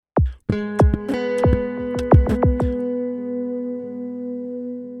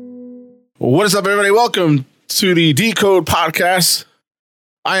What is up, everybody? Welcome to the Decode Podcast.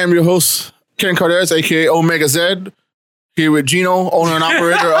 I am your host, Ken Cardez, aka Omega Z, here with Gino, owner and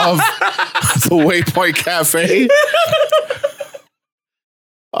operator of the Waypoint Cafe.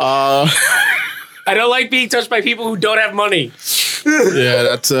 I don't like being touched by people who don't have money. Yeah,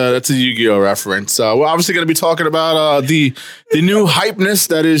 that's a YuGiOh reference. We're obviously going to be talking about the new hypeness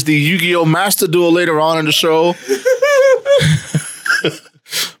that is the YuGiOh Master Duel later on in the show.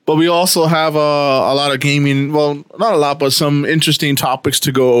 But we also have a lot of gaming. Well, not a lot, but some interesting topics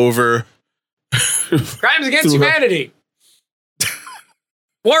to go over. Crimes against humanity.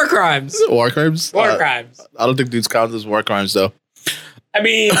 War crimes. War crimes? War crimes. I don't think these count as war crimes, though. I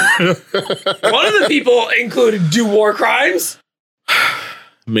mean, one of the people included do war crimes.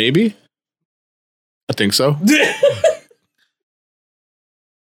 Maybe. I think so.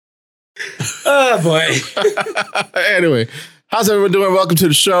 Oh, boy. Anyway, how's everyone doing? Welcome to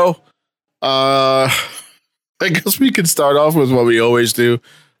the show. I guess we can start off with what we always do.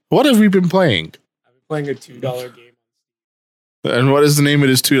 What have we been playing? I've been playing a $2 game. And what is the name of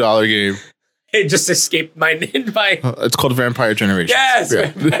this $2 game? It just escaped my... It's called Vampire Generations. Yes!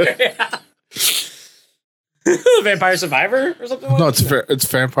 Yeah. Vampire Survivor or something like that? No, it's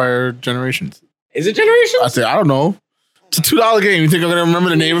Vampire Generations. Is it Generations? I don't know. It's a $2 game. You think I'm going to remember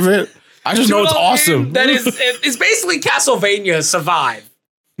the name of it? I just know it's awesome. That is, it's basically Castlevania Survive.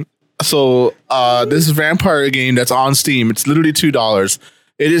 So this vampire game that's on Steam. It's literally $2.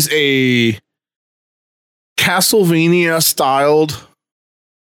 It is a Castlevania styled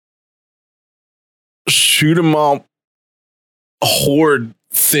shoot 'em up horde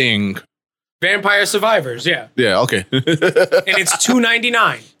thing. Vampire Survivors, yeah. Yeah, okay. And it's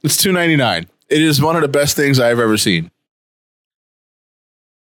 $2.99. It's $2.99. It is one of the best things I've ever seen.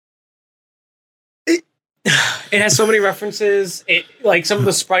 It has so many references. It like some of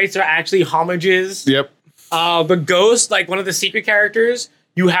the sprites are actually homages. Yep. The ghost, like one of the secret characters,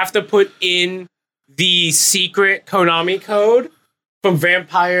 you have to put in the secret Konami code from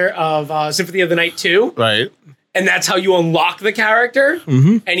Vampire of Symphony of the Night 2. Right. And that's how you unlock the character.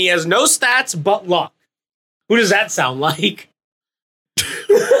 Mm-hmm. And he has no stats but luck. Who does that sound like?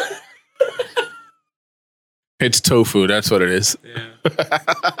 It's tofu. That's what it is. Yeah.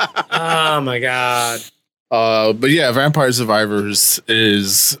 Oh my god. But yeah, Vampire Survivors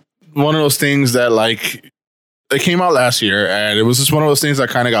is one of those things that like it came out last year, and it was just one of those things that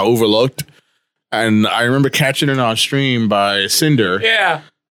kind of got overlooked. And I remember catching it on stream by Cinder, Yeah.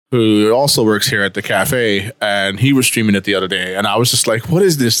 who also works here at the cafe, and he was streaming it the other day, and I was just like, "What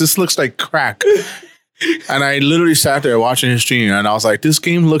is this? This looks like crack." And I literally sat there watching his stream, and I was like, "This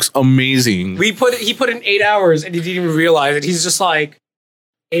game looks amazing." He put in 8 hours, and he didn't even realize it. He's just like,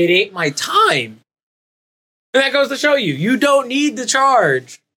 it ate my time. And that goes to show you, you don't need to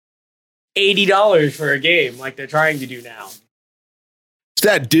charge $80 for a game like they're trying to do now. Is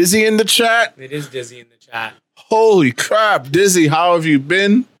that Dizzy in the chat? It is Dizzy in the chat. Holy crap, Dizzy, how have you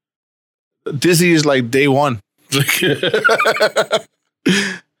been? Dizzy is like day one.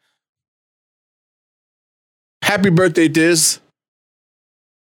 Happy birthday, Diz.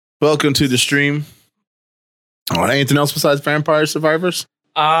 Welcome to the stream. Oh, anything else besides Vampire Survivors?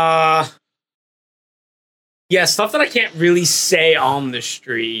 Yeah, stuff that I can't really say on the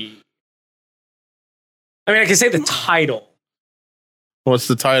street. I mean, I can say the title. What's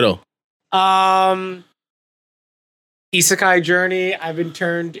the title? Isekai Journey. I've been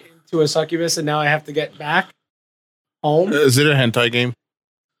turned into a succubus, and now I have to get back home. Is it a hentai game?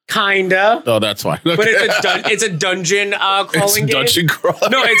 Kinda. Oh, that's fine. But it's a dungeon crawling game. Dungeon crawling.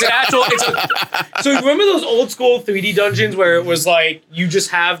 No, it's an actual. So you remember those old school 3D dungeons where it was like you just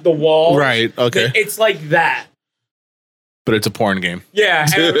have the wall, Right. Okay. It's like that. But it's a porn game. Yeah,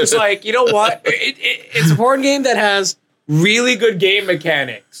 and it was like, you know what? It's a porn game that has really good game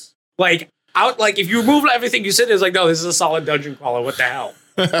mechanics. Like if you remove everything you said, it's like, no, this is a solid dungeon crawler. What the hell?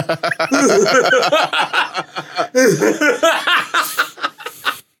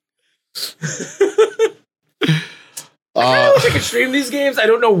 I wish I could stream these games. I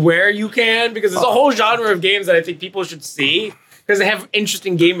don't know where you can, because there's a whole genre of games that I think people should see because they have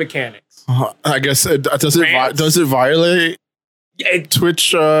interesting game mechanics. I guess does it violate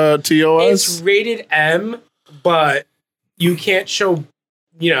Twitch TOS? It's rated M, but you can't show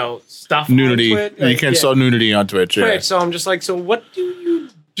stuff nudity. on Twitch. You can't show nudity on Twitch. Yeah. So I'm just like, so what do you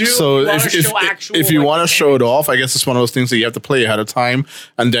do? So if you want to show it off, I guess it's one of those things that you have to play ahead of time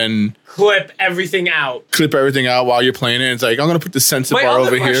and then clip everything out while you're playing it. It's like, I'm going to put the sensor bar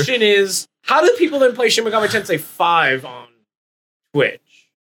over here. My question is, how do people then play Shin Megami Tensei 5 on Twitch?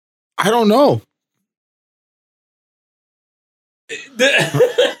 I don't know.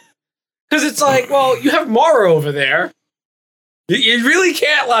 Because it's like, well, you have Mara over there. You really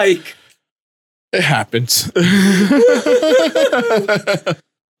can't, like... It happens.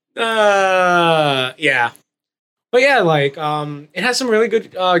 Yeah. But yeah, like, it has some really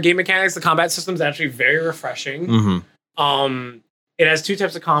good game mechanics. The combat system is actually very refreshing. Mm-hmm. It has 2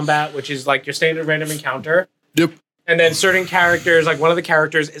 types of combat, which is like your standard random encounter. Yep. And then certain characters, like one of the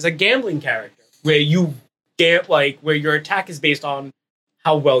characters is a gambling character, where you where your attack is based on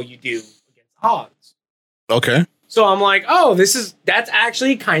how well you do against odds. Okay. So I'm like, oh, that's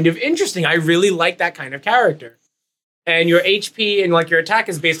actually kind of interesting. I really like that kind of character. And your HP and like your attack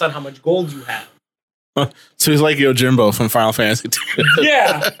is based on how much gold you have. So he's like Yojimbo from Final Fantasy II.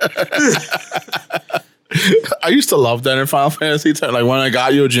 Yeah. I used to love that in Final Fantasy X. Like when I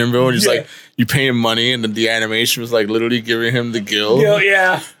got Yojimbo and just like you pay him money and then the animation was like literally giving him the guild.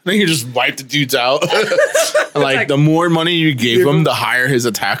 Yeah. Then he just wiped the dudes out. like the more money you gave him, the higher his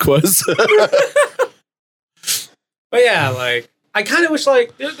attack was. But yeah, like I kind of wish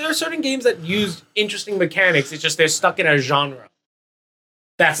like there are certain games that use interesting mechanics. It's just they're stuck in a genre.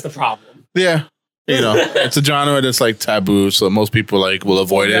 That's the problem. Yeah. You know, it's a genre that's like taboo, so most people like will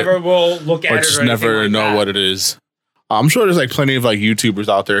avoid it. Never will look at or it just or never like know that. what it is. I'm sure there's like plenty of like YouTubers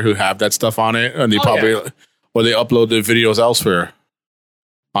out there who have that stuff on it, and they or they upload their videos elsewhere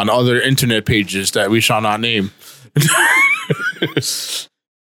on other internet pages that we shall not name. It's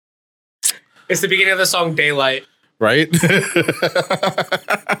the beginning of the song Daylight. Right?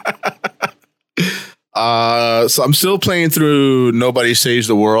 So I'm still playing through Nobody Saves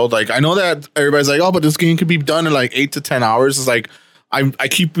the World. Like I know that everybody's like, oh, but this game could be done in like 8 to 10 hours. It's like I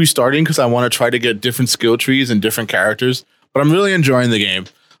keep restarting because I want to try to get different skill trees and different characters. But I'm really enjoying the game.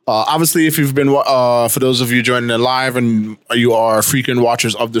 Obviously, if you've been for those of you joining it live and you are frequent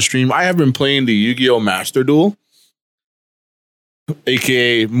watchers of the stream, I have been playing the YuGiOh Master Duel,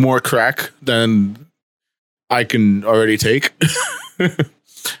 aka more crack than I can already take.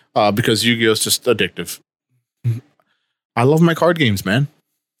 Because Yu-Gi-Oh is just addictive. I love my card games, man.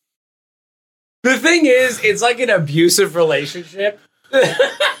 The thing is, it's like an abusive relationship.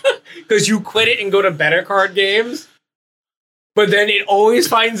 Because you quit it and go to better card games. But then it always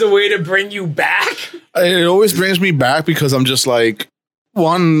finds a way to bring you back. It always brings me back because I'm just like,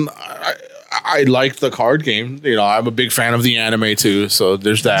 one, I like the card game. You know, I'm a big fan of the anime too. So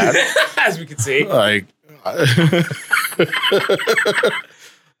there's that. As we can see. Like...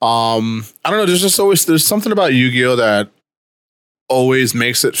 I don't know. There's something about Yu-Gi-Oh that always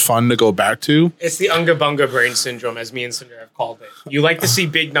makes it fun to go back to. It's the Unga Bunga brain syndrome, as me and Cinder have called it. You like to see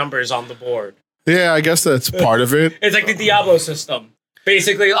big numbers on the board. Yeah, I guess that's part of it. It's like the Diablo system.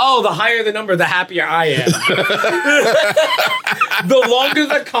 Basically, the higher the number, the happier I am. The longer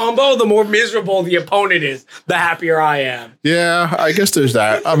the combo, the more miserable the opponent is, the happier I am. Yeah, I guess there's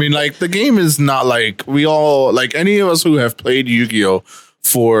that. I mean, like, the game is not like we all, like, any of us who have played Yu-Gi-Oh!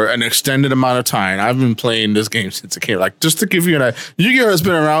 For an extended amount of time. I've been playing this game since it came. Like, just to give you an idea, Yu-Gi-Oh! Has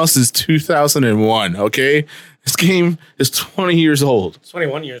been around since 2001, okay? This game is 20 years old. It's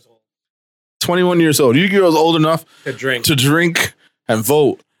 21 years old. 21 years old. Yu-Gi-Oh! Is old enough to drink and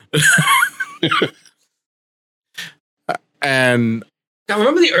vote. And now,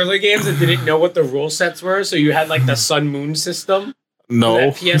 remember the early games that didn't know what the rule sets were? So you had like the Sun Moon system? No.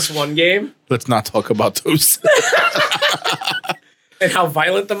 That PS1 game? Let's not talk about those. And how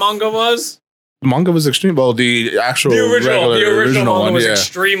violent the manga was? The manga was extreme. Well, the original manga one was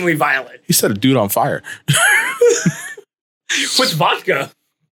extremely violent. He set a dude on fire. With vodka.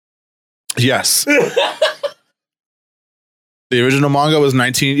 Yes. The original manga was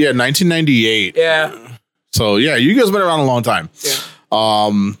 1998. Yeah. So yeah, Yu-Gi-Oh's been around a long time. Yeah.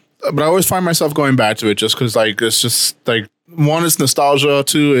 But I always find myself going back to it just because like it's just like one, it's nostalgia.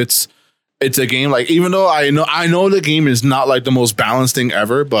 Two, it's a game like even though I know the game is not like the most balanced thing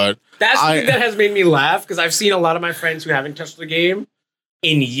ever, but that's the thing that has made me laugh because I've seen a lot of my friends who haven't touched the game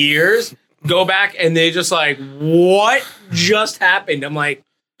in years go back and they just like, what just happened? I'm like,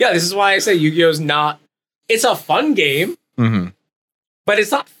 yeah, this is why I say Yu-Gi-Oh's not. It's a fun game, but it's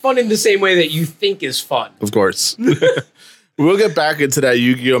not fun in the same way that you think is fun. Of course. We'll get back into that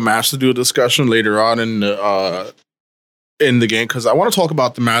Yu-Gi-Oh! Master Duel discussion later on in the game because I want to talk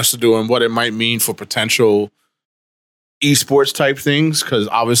about the Master Duel and what it might mean for potential esports type things because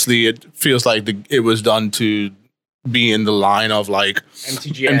obviously it feels like it was done to be in the line of like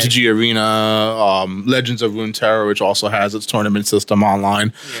MTG Arena, Legends of Runeterra, which also has its tournament system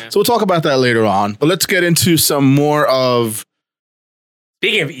online. Yeah. So we'll talk about that later on. But let's get into some more of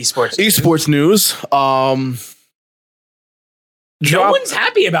speaking of esports news. No one's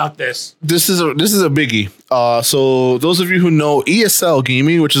happy about this. This is a biggie. So those of you who know, ESL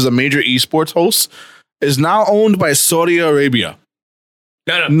Gaming, which is a major esports host, is now owned by Saudi Arabia.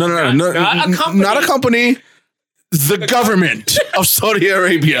 No, not a company. The government of Saudi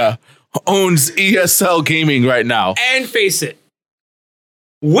Arabia owns ESL Gaming right now. And face it,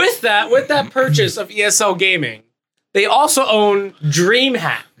 with that purchase of ESL Gaming, they also own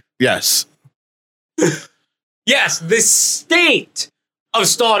DreamHack. Yes. Yes, the state of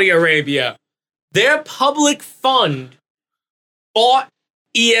Saudi Arabia, their public fund bought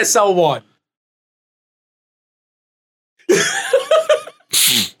ESL One.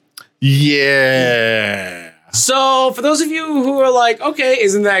 Yeah. So, for those of you who are like, okay,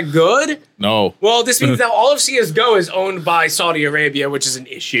 isn't that good? No. Well, this means now all of CSGO is owned by Saudi Arabia, which is an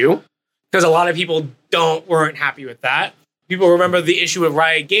issue because a lot of people weren't happy with that. People remember the issue of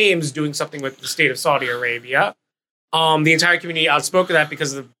Riot Games doing something with the state of Saudi Arabia. The entire community outspoke of that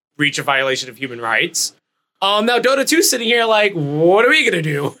because of the breach of violation of human rights. Now Dota 2 is sitting here like, what are we going to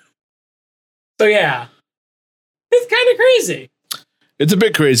do? So yeah, it's kind of crazy. It's a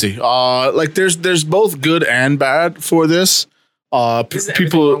bit crazy. Like there's both good and bad for this. This is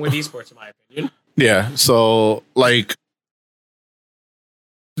people wrong with esports, in my opinion. Yeah. So like,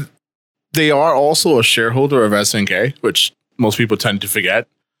 they are also a shareholder of SNK, which most people tend to forget.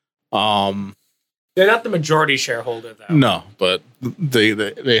 They're not the majority shareholder, though. No, but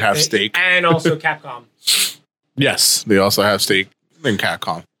they have stake. And also Capcom. Yes, they also have stake in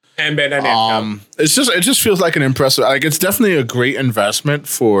Capcom. And Bandai Namco. It just feels like an impressive, like it's definitely a great investment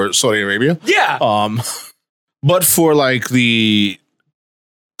for Saudi Arabia. Yeah. But for like the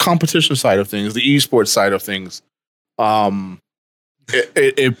competition side of things, the esports side of things,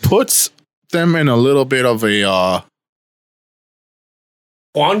 it puts them in a little bit of a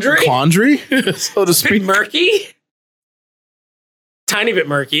quandary, so to speak. Murky? Tiny bit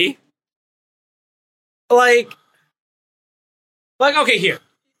murky. Like, okay,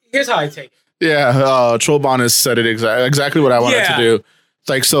 here's how I take it. Yeah, Trollbon has said it exactly what I wanted to do. It's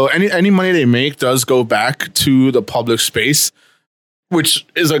like, so any money they make does go back to the public space, which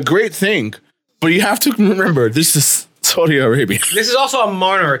is a great thing. But you have to remember, this is Saudi Arabia. This is also a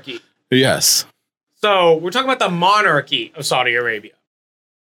monarchy. Yes. So we're talking about the monarchy of Saudi Arabia,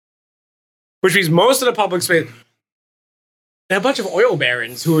 which means most of the public space, and a bunch of oil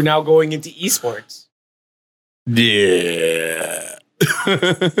barons who are now going into esports. Yeah.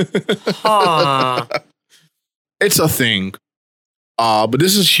 Huh. It's a thing. But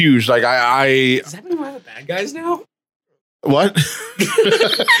this is huge. Like Does that mean we're the bad guys now? What?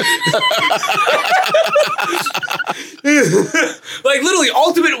 Like literally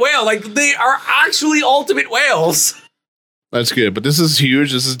ultimate whale. Like they are actually ultimate whales. That's good. But this is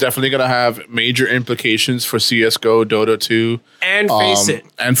huge. This is definitely going to have major implications for CSGO, Dota 2. And Face It.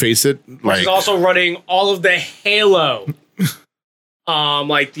 And Face It. Which is also running all of the Halo.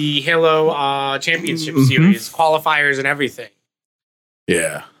 Like the Halo Championship Series, qualifiers and everything.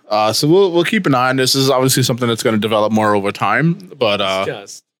 Yeah. So we'll keep an eye on this. This is obviously something that's going to develop more over time. But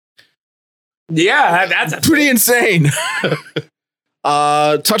that's pretty insane.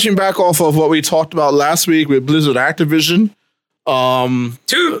 Touching back off of what we talked about last week with Blizzard Activision.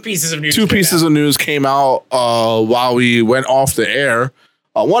 Two pieces of news came out while we went off the air.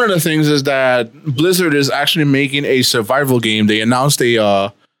 One of the things is that Blizzard is actually making a survival game. They announced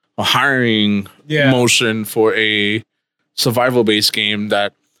a hiring motion for a survival based game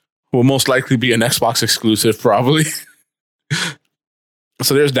that will most likely be an Xbox exclusive, probably.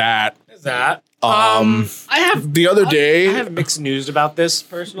 So there's that. I have the other day. I have mixed news about this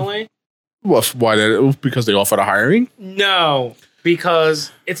personally. Well, why? Because they offered a hiring? No,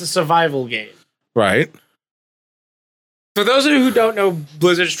 because it's a survival game. Right. For those of you who don't know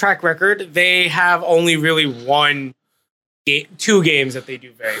Blizzard's track record, they have only really two games that they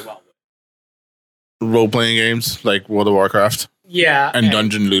do very well with. Role-playing games like World of Warcraft. Yeah. And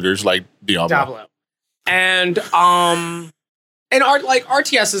dungeon looters like Diablo. And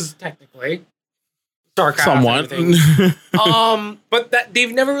RTS is technically StarCraft. Somewhat. But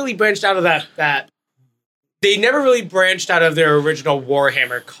they've never really branched out of that. They never really branched out of their original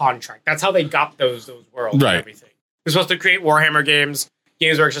Warhammer contract. That's how they got those worlds and everything. They're supposed to create Warhammer games.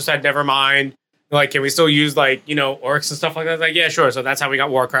 Games Workshop just said, never mind. Like, can we still use orcs and stuff like that? Like, yeah, sure. So that's how we got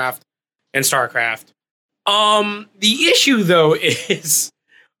Warcraft and StarCraft. The issue though is,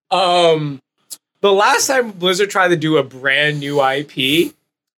 the last time Blizzard tried to do a brand new IP,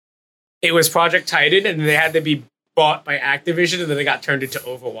 it was Project Titan, and they had to be bought by Activision, and then they got turned into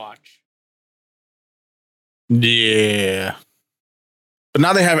Overwatch. Yeah. But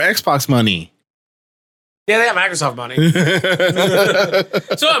now they have Xbox money. Yeah, they have Microsoft money.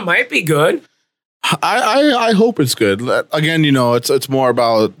 So it might be good. I hope it's good. Again, it's more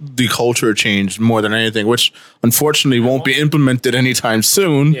about the culture change more than anything, which unfortunately won't be implemented anytime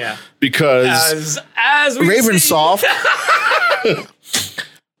soon. Yeah. Because as we Ravensoft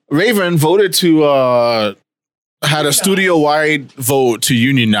Raven voted to had a studio-wide vote to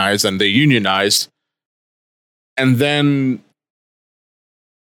unionize, and they unionized. And then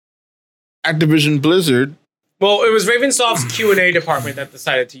Activision Blizzard. Well, it was Ravensoft's Q&A department that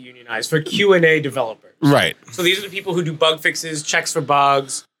decided to unionize for Q&A developers. Right. So these are the people who do bug fixes, checks for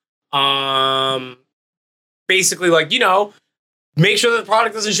bugs, basically make sure that the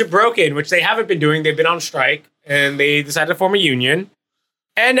product doesn't ship broken, which they haven't been doing. They've been on strike, and they decided to form a union.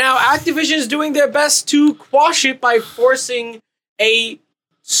 And now Activision is doing their best to quash it by forcing a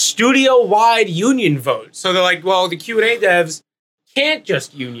studio-wide union vote. So they're like, well, the Q&A devs can't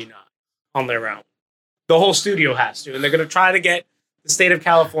just unionize on their own. The whole studio has to. And they're going to try to get the state of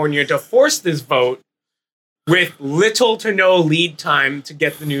California to force this vote with little to no lead time to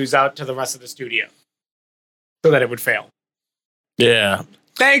get the news out to the rest of the studio so that it would fail. Yeah.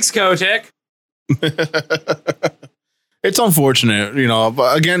 Thanks, Kotick. It's unfortunate,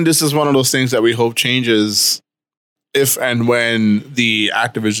 but again, this is one of those things that we hope changes if and when the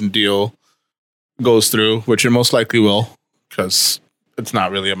Activision deal goes through, which it most likely will, because it's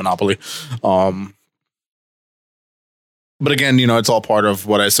not really a monopoly. But again, it's all part of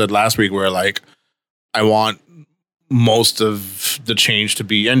what I said last week, where I want most of the change to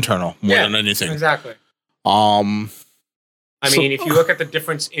be internal more than anything. Exactly. I mean, if you look at the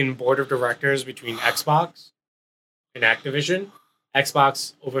difference in board of directors between Xbox and Activision,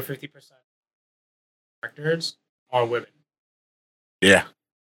 Xbox over 50% directors are women. Yeah.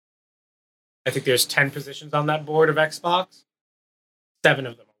 I think there's 10 positions on that board of Xbox. 7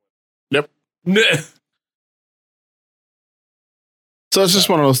 of them are women. Yep. So it's just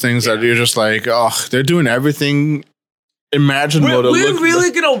one of those things that you're just like, oh, they're doing everything. Imagine what it looks like.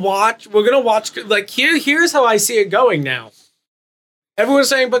 We're gonna watch. Here's how I see it going now. Everyone's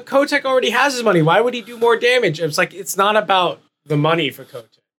saying, but Kotick already has his money. Why would he do more damage? It's like, it's not about the money for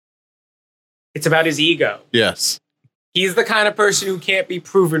Kotick. It's about his ego. Yes. He's the kind of person who can't be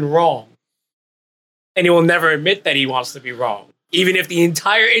proven wrong. And he will never admit that he wants to be wrong. Even if the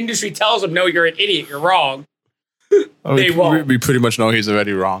entire industry tells him, no, you're an idiot, you're wrong. They won't. We pretty much know he's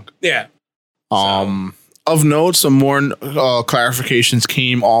already wrong. Yeah. Of note, some more clarifications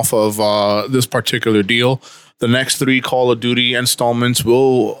came off of this particular deal. The next 3 Call of Duty installments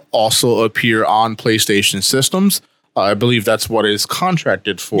will also appear on PlayStation systems. I believe that's what is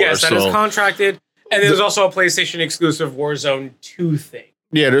contracted for. Yes, that is contracted. And there's also a PlayStation exclusive Warzone 2 thing.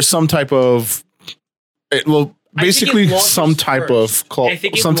 Yeah, there's some type of... basically some type of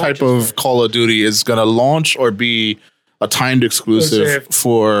Call of Duty is going to launch or be a timed exclusive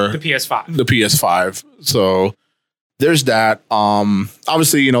for the PS5. The PS5. So there's that.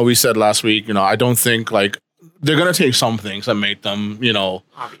 Obviously, we said last week, I don't think they're going to take some things and make them,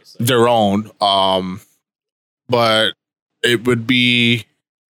 obviously their own. But it would be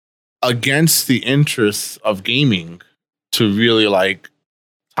against the interests of gaming to really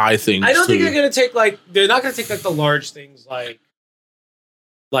tie things. I don't think they're going to take they're not going to take the large things like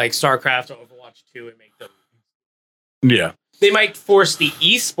StarCraft or Overwatch 2 and make them. Yeah. They might force the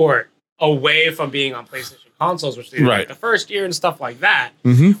esport away from being on PlayStation consoles, which they did the first year and stuff like that,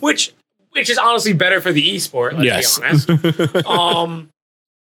 which is honestly better for the esport, let's be honest.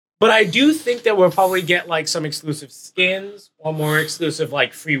 But I do think that we'll probably get some exclusive skins or more exclusive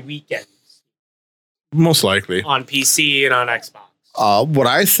free weekends. Most likely. On PC and on Xbox. What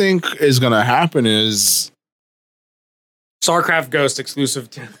I think is going to happen is StarCraft Ghost exclusive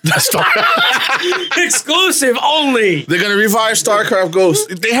to exclusive only. They're going to revive StarCraft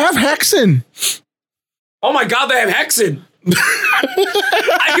Ghost. They have Hexen. Oh my God, they have Hexen.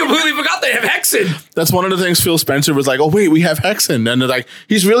 I completely forgot they have Hexen. That's one of the things Phil Spencer was like, oh wait, we have Hexen. And they're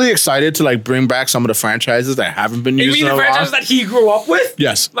he's really excited to bring back some of the franchises that haven't been used. You mean the franchises that he grew up with?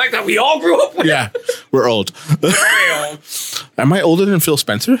 Yes. That we all grew up with? Yeah. We're old. Very old. Am I older than Phil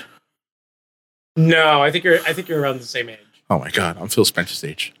Spencer? No, I think you're around the same age. Oh my God, I'm Phil Spencer's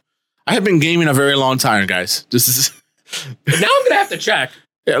age. I have been gaming a very long time, guys. This is now I'm gonna have to check.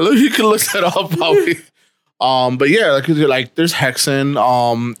 Yeah, look, you can look that up probably. But yeah, there's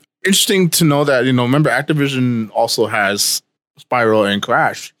Hexen. Interesting to know that, remember Activision also has Spyro and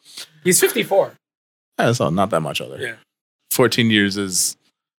Crash. He's 54. Yeah, so not that much other. Yeah. 14 years is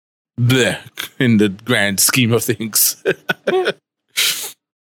bleh in the grand scheme of things.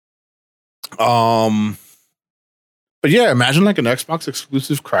 But yeah, imagine an Xbox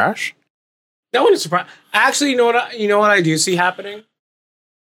exclusive Crash. That one is surprising. Actually, you know what I do see happening?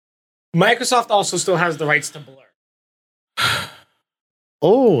 Microsoft also still has the rights to Blur.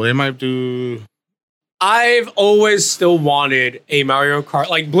 Oh, they might do. I've always still wanted a Mario Kart.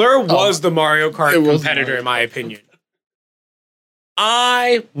 Like, Blur was the Mario Kart competitor, in my opinion.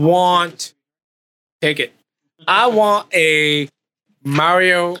 I want a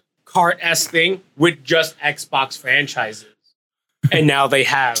Mario Kart-esque thing with just Xbox franchises. And now they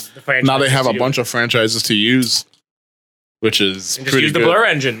have the franchise. Now they have a bunch of franchises to use, which is and just use the Blur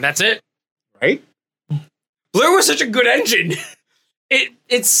engine. That's it. Right? Blur was such a good engine.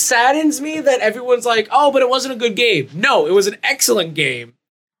 It saddens me that everyone's like, oh, but it wasn't a good game. No, it was an excellent game.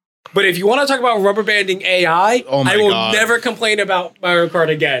 But if you want to talk about rubber banding AI, I will never complain about Mario Kart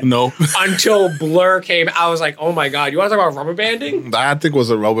again. No. Until Blur came, I was like, oh my God, you want to talk about rubber banding? I think it was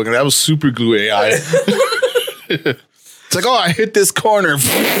a rubber band. That was super glue AI. It's like, oh, I hit this corner.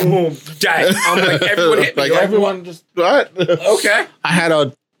 Boom, dead. I'm like, everyone hit me. Like, everyone just, what? Okay. I had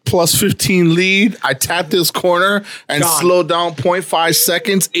a plus 15 lead. I tapped this corner and slowed down 0.5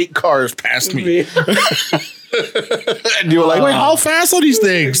 seconds. 8 cars passed me. And you were like, wait, how fast are these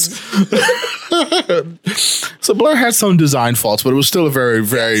things? So Blur had some design faults, but it was still a very,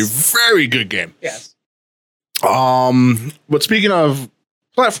 very, very good game. Yes. But speaking of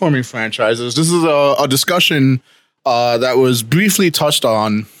platforming franchises, this is a discussion that was briefly touched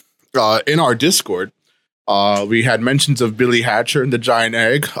on in our Discord. We had mentions of Billy Hatcher and the Giant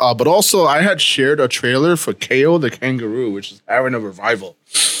Egg, but also I had shared a trailer for Kao the Kangaroo, which is having a revival.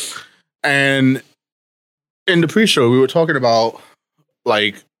 And in the pre-show, we were talking about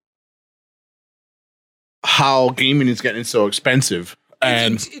like how gaming is getting so expensive,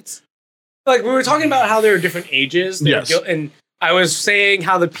 and it's like we were talking about how there are different ages. Yes. And I was saying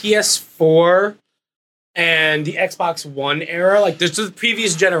how the PS4 and the Xbox One era, like there's the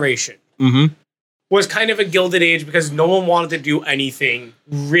previous generation, was kind of a gilded age because no one wanted to do anything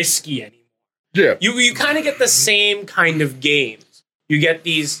risky anymore. Yeah, you kind of get the same kind of games. You get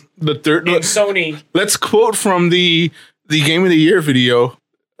these Sony. Let's quote from the Game of the Year video: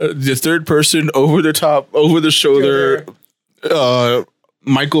 the third person, over the top, over the shoulder,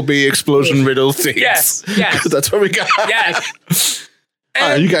 Michael Bay explosion riddle things. Yes, that's what we got. Yes.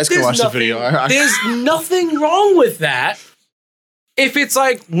 You guys can watch the video. There's nothing wrong with that if it's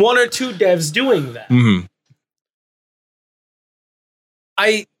like one or two devs doing that.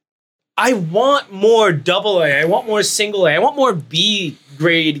 I want more AA. I want more single A. I want more B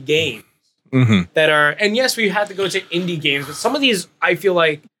grade games that are. And yes, we had to go to indie games, but some of these I feel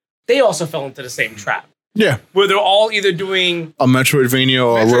like they also fell into the same trap. Yeah, where they're all either doing a Metroidvania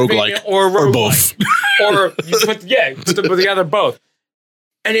or a roguelike or both, or you put them together both.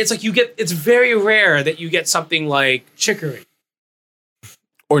 And it's like it's very rare that you get something like Chicory.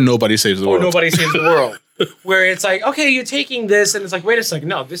 Or Nobody Saves the World. Where it's like, okay, you're taking this, and it's like, wait a second,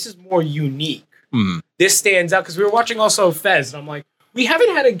 no, this is more unique. This stands out, because we were watching also Fez, and I'm like, we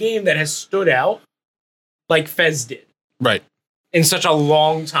haven't had a game that has stood out like Fez did. Right. In such a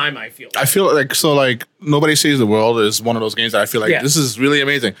long time, I feel like Nobody Saves the World is one of those games that I feel like this is really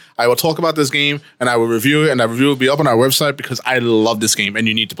amazing. I will talk about this game and I will review it, and that review will be up on our website because I love this game and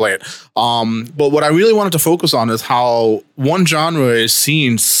you need to play it. But what I really wanted to focus on is how one genre is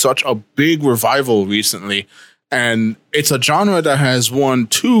seeing such a big revival recently. And it's a genre that has won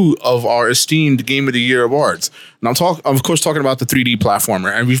 2 of our esteemed Game of the Year awards. And I'm of course talking about the 3D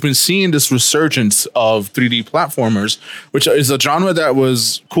platformer. And we've been seeing this resurgence of 3D platformers, which is a genre that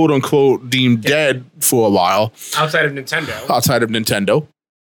was quote unquote deemed dead for a while. Outside of Nintendo.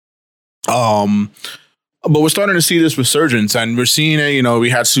 But we're starting to see this resurgence, and we're seeing it. We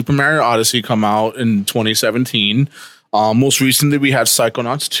had Super Mario Odyssey come out in 2017. Most recently, we had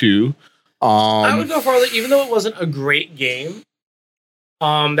Psychonauts 2. I would go farther, even though it wasn't a great game.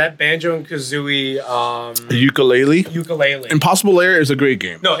 That Banjo and Kazooie, Yooka-Laylee. Impossible Lair is a great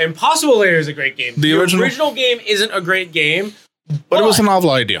game. No, Impossible Lair is a great game. The original game isn't a great game, but it was a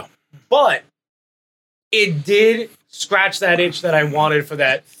novel idea. But it did scratch that itch that I wanted for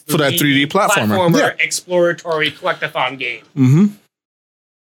that 3D platformer. Exploratory collectathon game.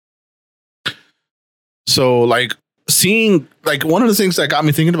 So seeing one of the things that got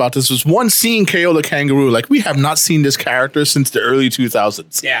me thinking about this was seeing Kao the Kangaroo. We have not seen this character since the early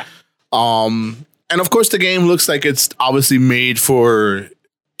 2000s. Yeah. And of course the game looks like it's obviously made for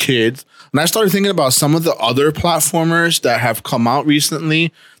kids. And I started thinking about some of the other platformers that have come out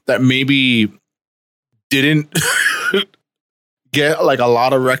recently that maybe didn't get a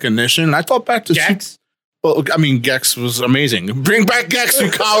lot of recognition. And I thought back to Jax. Well, I mean, Gex was amazing. Bring back Gex,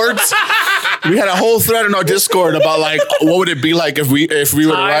 you cowards! We had a whole thread in our Discord about like what would it be like if we were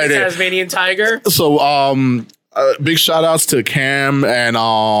to write it. Tasmanian Tiger. So big shout outs to Cam and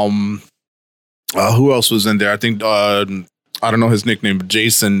who else was in there? I think I don't know his nickname, but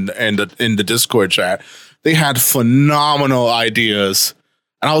Jason, and in the Discord chat, they had phenomenal ideas,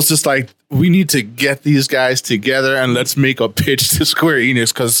 and I was just like, we need to get these guys together and let's make a pitch to Square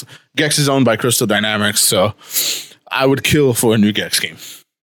Enix, because Gex is owned by Crystal Dynamics, so I would kill for a new Gex game.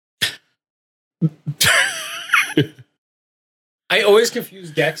 I always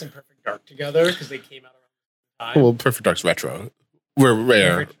confuse Gex and Perfect Dark together because they came out around the time. Well, Perfect Dark's retro. We're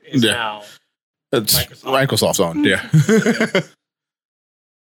rare. Yeah. Now It's Microsoft's own. Yeah.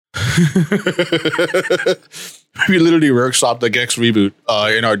 We literally workshopped the Gex reboot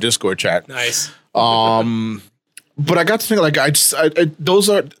in our Discord chat. Nice. But I got to think, like, I those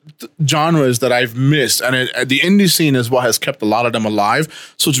are genres that I've missed, and the indie scene is what has kept a lot of them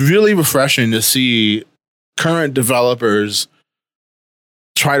alive. So it's really refreshing to see current developers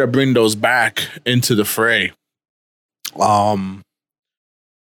try to bring those back into the fray.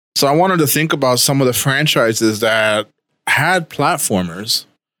 So I wanted to think about some of the franchises that had platformers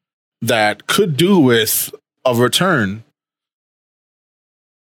that could do with a return.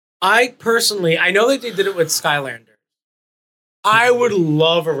 I know that they did it with Skylander. I would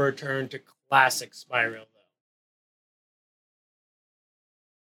love a return to classic Spyro, though.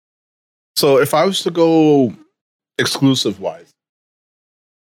 So if I was to go exclusive wise,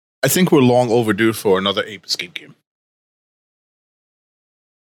 I think we're long overdue for another Ape Escape game.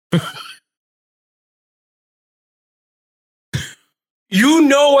 You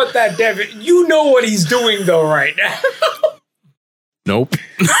know what that Devin? You know what he's doing though right now. Nope.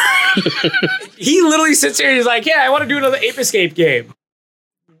 He literally sits here and he's like, "Yeah, I want to do another Ape Escape game."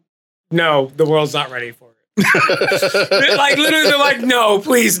 No, the world's not ready for it. Like literally, they're like, "No,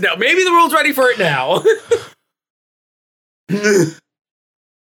 please, no." Maybe the world's ready for it now.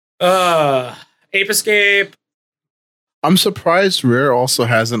 Ape Escape. I'm surprised Rare also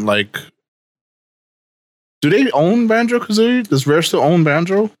hasn't, like. Do they own Banjo-Kazooie? Does Rare still own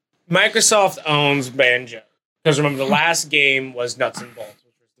Banjo? Microsoft owns Banjo. Because remember, the last game was Nuts and Bolts,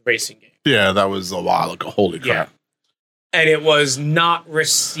 which was the racing game. Yeah, that was a while ago. Holy crap. Yeah. And it was not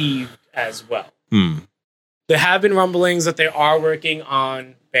received as well. There have been rumblings that they are working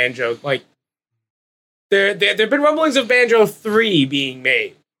on Banjo. Like, there have been rumblings of Banjo 3 being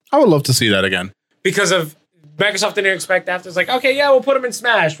made. I would love to see that again. Because of Microsoft didn't expect after. It's like, okay, yeah, we'll put him in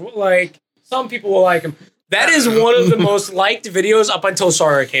Smash. Like, some people will like him. That is one of the most liked videos up until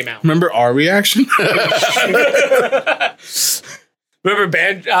Sora came out. Remember our reaction? Remember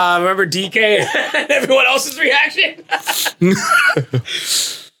DK and everyone else's reaction?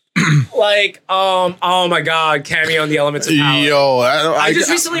 Like, oh my god, Cameo and the Elements of Power. Yo, I just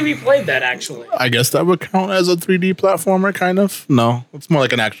recently replayed that, actually. I guess that would count as a 3D platformer, kind of. No, it's more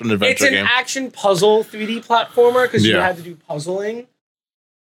like an action adventure game. It's an action puzzle 3D platformer because you had to do puzzling.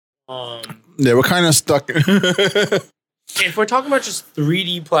 Yeah, we're kind of stuck. If we're talking about just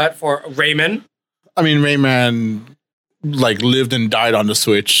 3D platform, Rayman. I mean, Rayman, like, lived and died on the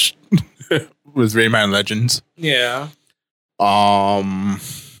Switch with Rayman Legends. Yeah. Oh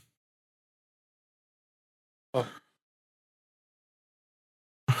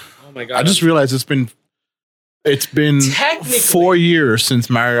my god! I just realized it's been 4 years since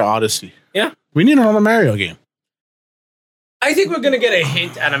Mario Odyssey. Yeah, we need another Mario game. I think we're gonna get a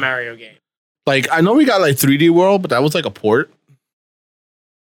hint at a Mario game. Like, I know we got like 3D World, but that was like a port,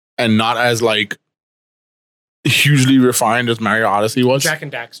 and not as like hugely refined as Mario Odyssey was. Jak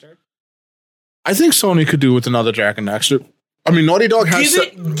and Daxter. I think Sony could do with another Jak and Daxter. I mean, Naughty Dog has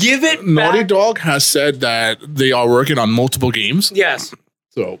give it. Naughty Dog has said that they are working on multiple games. Yes.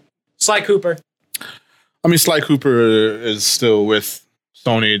 So Sly Cooper. I mean, Sly Cooper is still with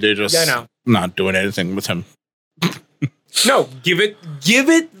Sony. They just not doing anything with him. No, give it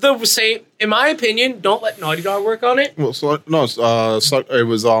the same. In my opinion, don't let Naughty Dog work on it. Well, it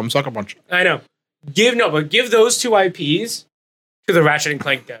was Sucker Punch. I know. Give those two IPs to the Ratchet and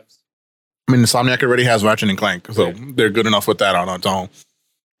Clank devs. I mean, Insomniac already has Ratchet and Clank, so they're good enough with that on its own.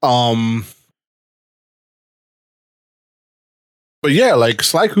 But yeah, like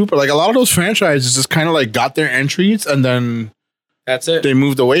Sly Cooper, like a lot of those franchises just kind of like got their entries and then that's it. They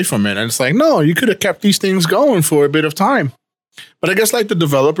moved away from it. And it's like, no, you could have kept these things going for a bit of time. But I guess like the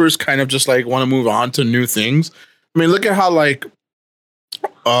developers kind of just like want to move on to new things. I mean, look at how like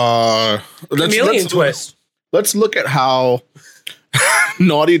Twist. Let's look at how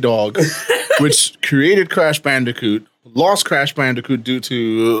Naughty Dog, which created Crash Bandicoot, lost Crash Bandicoot due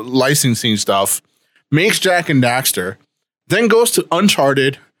to licensing stuff, makes Jack and Daxter, then goes to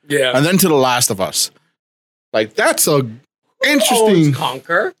Uncharted, and then to The Last of Us. Like, that's a interesting.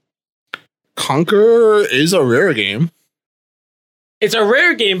 Conquer. Conquer is a Rare game. It's a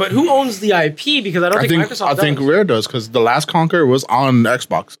Rare game, but who owns the IP? Because I think Microsoft does. I think Rare does, because the last Conquer was on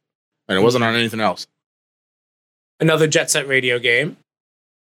Xbox, and it wasn't on anything else. Another Jet Set Radio game.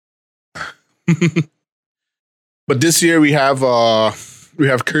 But this year we have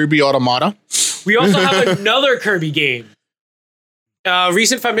Kirby Automata. We also have another Kirby game.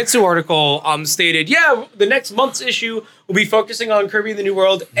 Recent Famitsu article stated, the next month's issue will be focusing on Kirby the New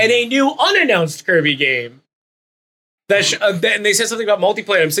World and a new unannounced Kirby game. And they said something about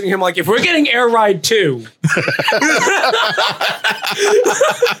multiplayer. I'm sitting here like, if we're getting Air Ride 2,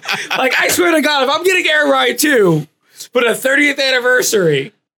 like, I swear to God, if I'm getting Air Ride 2 for the 30th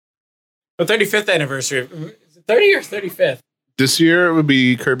anniversary, or 35th anniversary, is it 30 or 35th? This year it would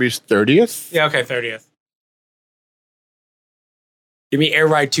be Kirby's 30th. Yeah, okay, 30th. Give me Air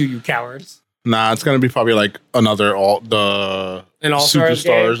Ride 2, you cowards. Nah, it's gonna be probably like another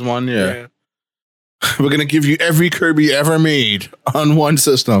Superstars one. Yeah. We're gonna give you every Kirby ever made on one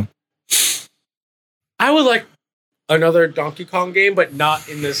system. I would like another Donkey Kong game, but not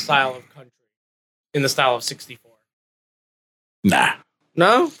in this style of country. In the style of 64. Nah.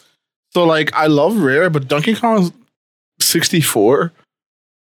 No? So, like, I love Rare, but Donkey Kong 64.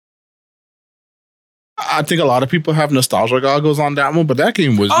 I think a lot of people have nostalgia goggles on that one, but that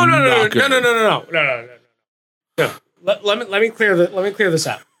game was no. Let me clear this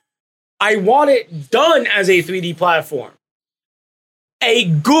out. I want it done as a 3D platform. A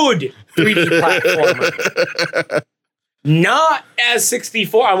good 3D platformer. Not as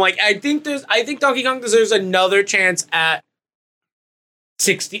 64. I'm like, I think Donkey Kong deserves another chance at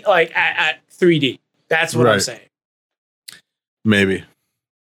 60, like at 3D. That's what I'm saying. Maybe.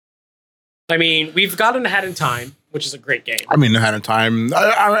 I mean, we've gotten Ahead in Time, which is a great game. I mean, Ahead in Time.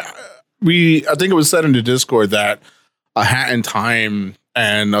 I think it was said in the Discord that A Hat in Time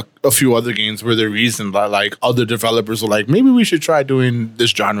and a few other games were the reason that, like, other developers were like, maybe we should try doing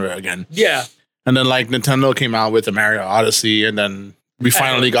this genre again. Yeah. And then, like, Nintendo came out with the Mario Odyssey, and then we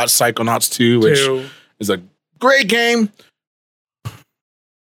finally got Psychonauts 2, which is a great game.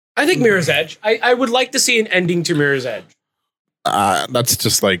 I think Mirror's Edge. I would like to see an ending to Mirror's Edge. That's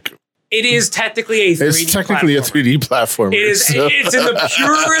just like... It is technically a 3D It's technically platformer. a 3D platformer. It's in the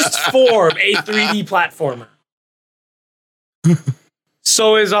purest form a 3D platformer.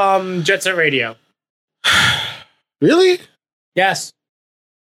 So is Jet Set Radio. Really? Yes.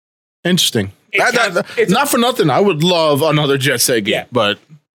 Interesting. Not for nothing. I would love another Jet Set game, but...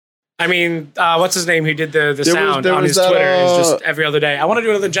 I mean, what's his name who did the sound on his Twitter is just every other day. I want to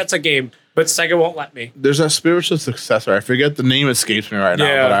do another Jet Set game, but Sega won't let me. There's a spiritual successor. I forget the name escapes me right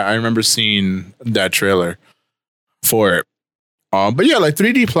now, but I remember seeing that trailer for it. But yeah, like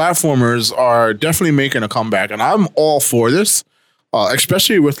 3D platformers are definitely making a comeback, and I'm all for this,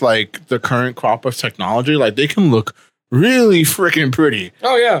 especially with like the current crop of technology. Like, they can look really freaking pretty.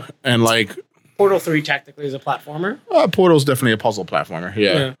 Oh yeah, and like Portal 3 technically is a platformer. Portal's definitely a puzzle platformer.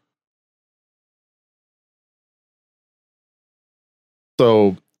 Yeah.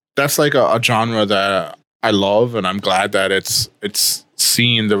 So that's like a genre that I love, and I'm glad that it's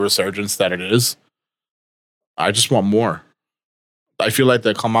seeing the resurgence that it is. I just want more. I feel like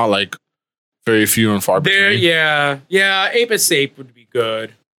they come out like very few and far between. Yeah. 8-Bit Sape would be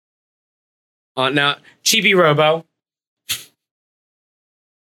good. Now, Chibi Robo.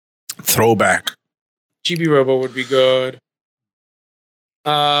 Throwback. Chibi Robo would be good.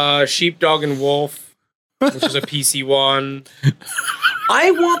 Sheepdog and Wolf, which is a PC one.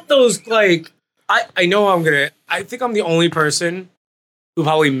 I want those, like, I know I think I'm the only person who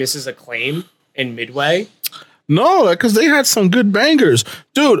probably misses Acclaim in Midway. No, because they had some good bangers.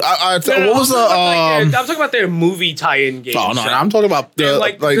 Dude, what was the... I'm talking about their movie tie-in games. Oh, no, I'm talking about the...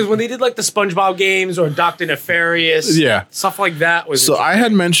 Because when they did, like, the SpongeBob games or Dr. Nefarious, stuff like that was... So I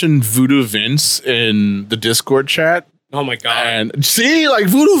had mentioned Voodoo Vince in the Discord chat. Oh, my God. And see, like,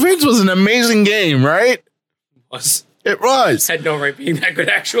 Voodoo Vince was an amazing game, right? It was. Had no right being that good,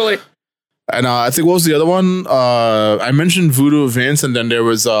 actually. And I think, what was the other one? I mentioned Voodoo Vince, and then there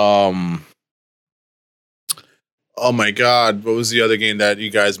was... Oh my God, what was the other game that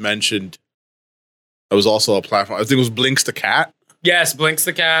you guys mentioned? It was also a platform. I think it was Blinks the Cat. Yes, Blinks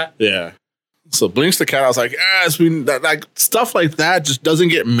the Cat. Yeah. So Blinks the Cat, I was like, like stuff like that just doesn't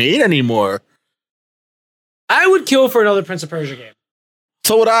get made anymore. I would kill for another Prince of Persia game.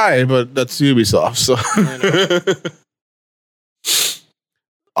 So would I, but that's Ubisoft. So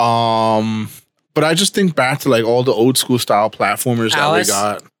but I just think back to like all the old school style platformers that we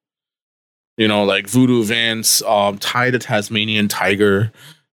got. like Voodoo Vance, Ty the Tasmanian Tiger,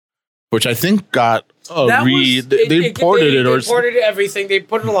 which I think got they ported it, or they ported everything. They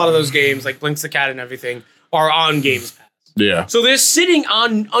put in a lot of those games, like Blinks the Cat and everything, are on Games Pass. Yeah. So they're sitting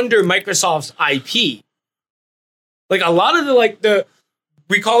under Microsoft's IP. Like a lot of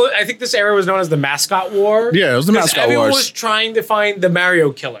we call it. I think this era was known as the Mascot War. Yeah, it was the Mascot War. Everyone was trying to find the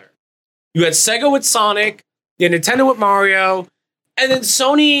Mario killer. You had Sega with Sonic, you had Nintendo with Mario, and then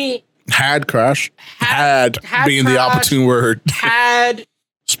Sony had Crash. Had being Crash, the opportune word. Had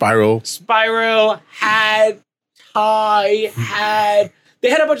Spyro, had Ty, had. They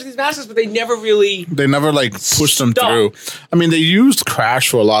had a bunch of these mascots, but they never like pushed them through. I mean, they used Crash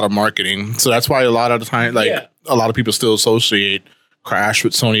for a lot of marketing, so that's why a lot of the time, a lot of people still associate Crash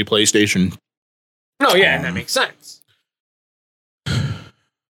with Sony PlayStation. No, yeah, and that makes sense.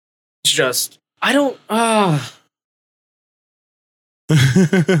 It's just I don't.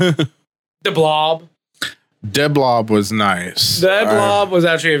 The Blob. Dead Blob was nice. Dead Blob was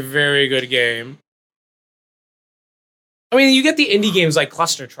actually a very good game. I mean, you get the indie games like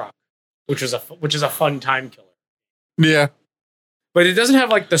Cluster Truck, which is a fun time killer. Yeah, but it doesn't have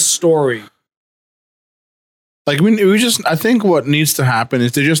like the story. Like I think what needs to happen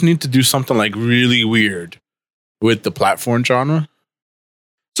is they just need to do something like really weird with the platform genre.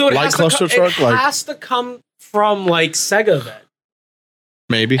 So it like Cluster Truck, has to come from like Sega then.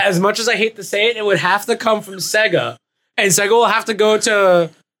 Maybe. As much as I hate to say it, it would have to come from Sega, and Sega will have to go to.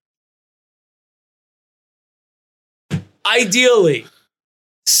 Ideally,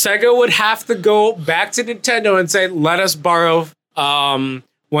 Sega would have to go back to Nintendo and say, "Let us borrow one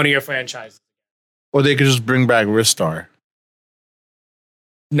of your franchises." Or they could just bring back Ristar.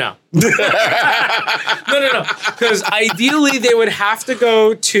 No. No. Because ideally, they would have to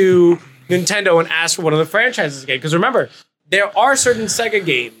go to Nintendo and ask for one of the franchises again. Because remember, there are certain Sega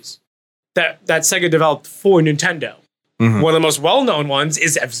games that Sega developed for Nintendo. Mm-hmm. One of the most well-known ones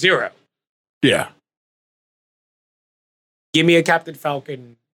is F-Zero. Yeah. Give me a Captain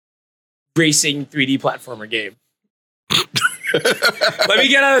Falcon racing 3D platformer game. Let me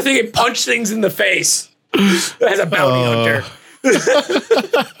get out of the thing and punch things in the face as a bounty hunter.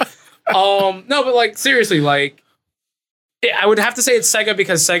 No, but like seriously, like I would have to say it's Sega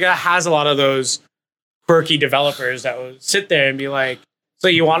because Sega has a lot of those quirky developers that would sit there and be like, "So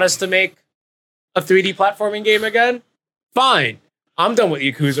you want us to make a 3D platforming game again? Fine. I'm done with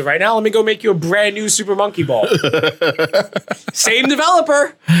Yakuza right now. Let me go make you a brand new Super Monkey Ball." Same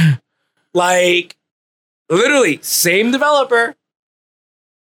developer. Like, literally, same developer.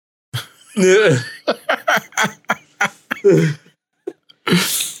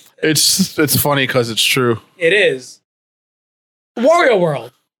 It's funny because it's true. It is. Wario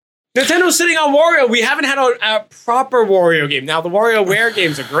World. Nintendo's sitting on Wario. We haven't had a proper Wario game. Now, the WarioWare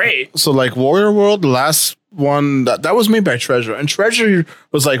games are great. So, like, Wario World, the last one, that was made by Treasure. And Treasure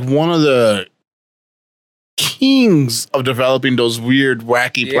was, like, one of the kings of developing those weird,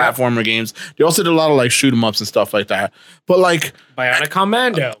 wacky platformer games. They also did a lot of, like, shoot-em-ups and stuff like that. But, like... Bionic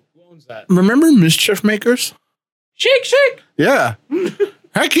Commando. Who owns that? Remember Mischief Makers? Shake, shake! Yeah.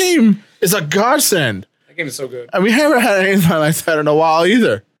 That game is a godsend. That game is so good. And we haven't had anything like that in a while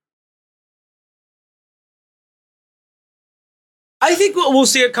either. I think we'll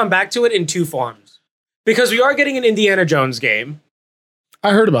see it come back to it in two forms. Because we are getting an Indiana Jones game.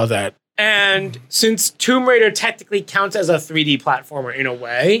 I heard about that. And since Tomb Raider technically counts as a 3D platformer in a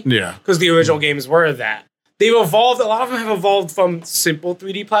way, because the original games were that, they've evolved, a lot of them have evolved from simple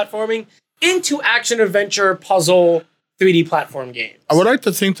 3D platforming into action-adventure, puzzle, 3D platform games. I would like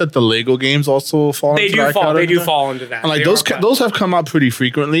to think that the Lego games also fall into that category. They do fall into that. And like those have come out pretty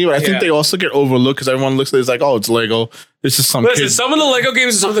frequently, but I think they also get overlooked because everyone looks at it as like, oh, it's Lego. This is some Listen, some of the Lego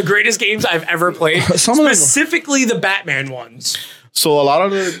games are some of the greatest games I've ever played. Specifically the Batman ones. So a lot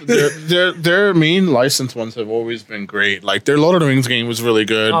of their main licensed ones have always been great. Like their Lord of the Rings game was really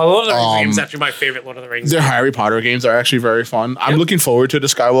good. Lord of the Rings game is actually my favorite Lord of the Rings. Their Harry Potter games are actually very fun. I'm looking forward to the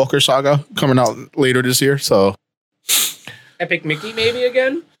Skywalker saga coming out later this year. So Epic Mickey maybe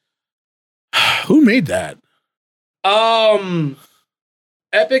again? Who made that?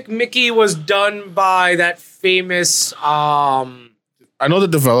 Epic Mickey was done by that famous I know the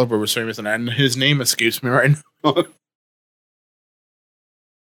developer was famous and his name escapes me right now.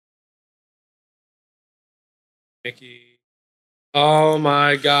 Mickey. Oh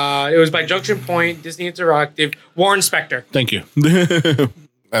my god. It was by Junction Point, Disney Interactive, Warren Spector. Thank you. And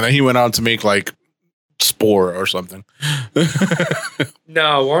then he went on to make like Spore or something.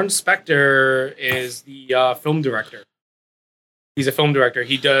 No, Warren Spector is the film director. He's a film director.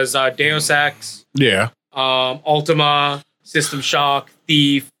 He does Deus Ex. Yeah. Ultima, System Shock,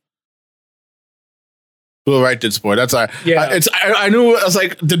 Thief. Will Wright did spoil. That's Yeah. I knew. I was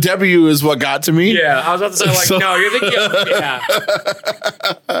like, the W is what got to me. Yeah, I was about to say like, So- no, you're thinking of, yeah.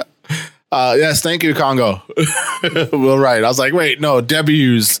 Yes, thank you, Congo. Will Wright. I was like, wait, no,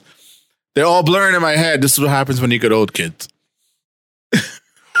 W's. They're all blurring in my head. This is what happens when you get old kids.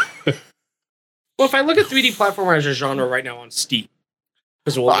 Well, if I look at 3D platformer as a genre right now on Steam,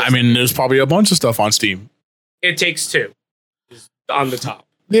 because I mean, there's probably a bunch of stuff on Steam. It Takes Two is on the top.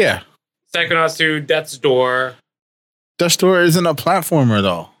 Yeah. Psychonauts 2, Death's Door, Death's Door isn't a platformer,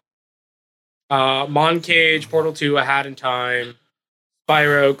 though. Moncage, Portal 2, A Hat in Time,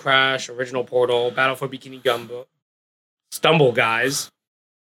 Spyro, Crash, Original Portal, Battle for Bikini Gumbo, Stumble Guys.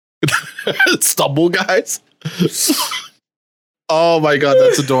 Stumble guys. Oh my god,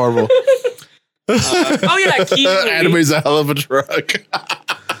 that's adorable. Oh yeah, Kiwi. Anime's a hell of a truck.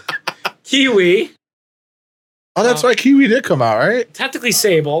 Kiwi. Oh, that's right. Kiwi did come out, right? Technically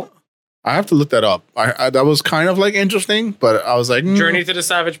Sable. I have to look that up. I that was kind of like interesting, but I was like, Journey to the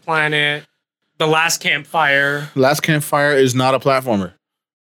Savage Planet. The Last Campfire. Last Campfire is not a platformer.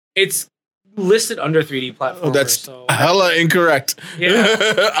 It's listed under 3D platformer. Oh, that's so. hella incorrect. Yeah.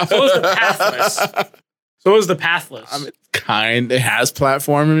 So is the Pathless. So is the Pathless. I mean, it has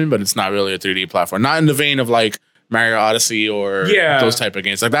platforming, but it's not really a 3D platform. Not in the vein of like Mario Odyssey or those type of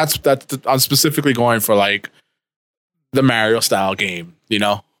games. Like that's I'm specifically going for like the Mario style game, you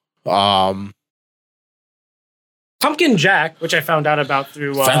know? Pumpkin Jack, which I found out about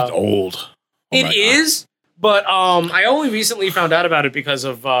through That's old. It is, but I only recently found out about it because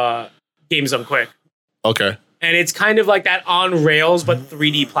of Games Done Quick. Okay. And it's kind of like that on rails, but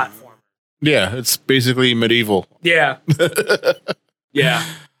 3D platform. Yeah, it's basically medieval. Yeah. Yeah.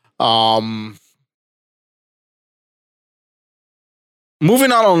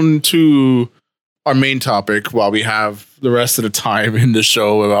 Moving on to our main topic while we have the rest of the time in the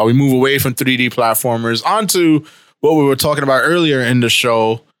show, while we move away from 3D platformers onto what we were talking about earlier in the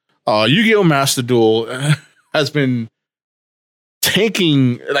show. Yu-Gi-Oh! Master Duel has been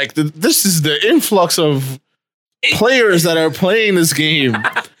taking like this is the influx of players that are playing this game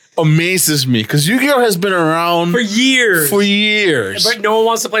amazes me because Yu-Gi-Oh! Has been around for years. But no one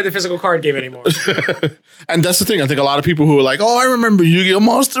wants to play the physical card game anymore. And that's the thing. I think a lot of people who are like, "Oh, I remember Yu-Gi-Oh!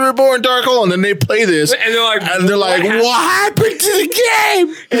 Monster Reborn Dark Hole," and then they play this, and they're like, "What happened to the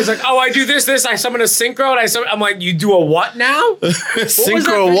game?" And it's like, "Oh, I do this. I summon a synchro, and I'm like, you do a what now?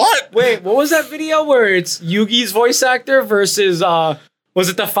 Synchro what? Wait, what was that video where it's Yugi's voice actor versus was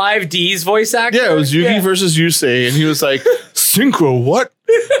it the 5D's voice actor? Yeah, it was Yugi versus Yusei, and he was like, "Synchro what?"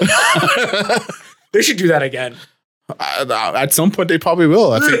 They should do that again. At some point, they probably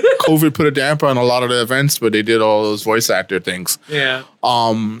will. I think COVID put a damper on a lot of the events, but they did all those voice actor things. Yeah.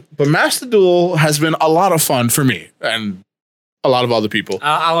 But Master Duel has been a lot of fun for me and a lot of other people.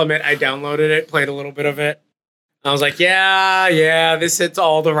 I'll admit, I downloaded it, played a little bit of it. I was like, yeah, this hits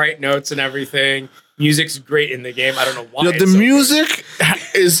all the right notes and everything. Music's great in the game. I don't know why. The music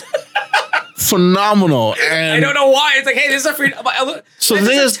is phenomenal, and I don't know why. It's like, hey, this is a free. So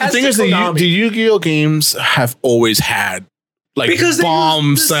the thing is, the Yu-Gi-Oh! Games have always had like because bomb they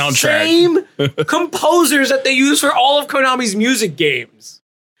use the soundtrack. Same composers that they use for all of Konami's music games.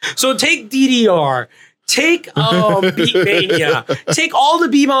 So take DDR, take Beatmania, take all the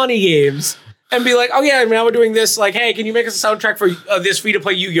Beamani games. And be like, oh yeah, now we're doing this. Like, hey, can you make us a soundtrack for this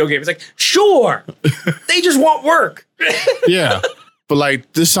free-to-play Yu-Gi-Oh game? It's like, sure. They just want work. Yeah, but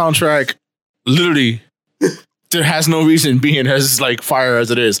like this soundtrack, literally, there has no reason being as like fire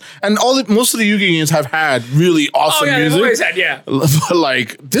as it is. And most of the Yu-Gi games have had really awesome music. Always had, yeah. But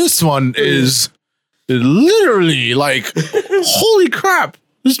like this one is literally like, holy crap!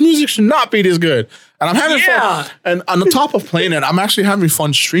 This music should not be this good. And I'm having fun. And on the top of playing it, I'm actually having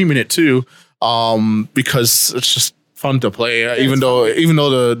fun streaming it too. Because it's just fun to play, even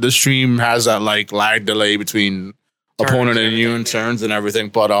though the stream has that like lag delay between opponent and you and turns and everything.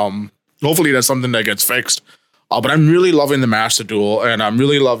 But hopefully that's something that gets fixed. But I'm really loving the Master Duel, and I'm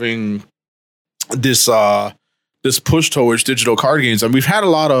really loving this push towards digital card games. And we've had a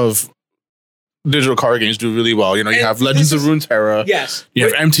lot of digital card games do really well. You know, you have Legends of Runeterra. Yes. You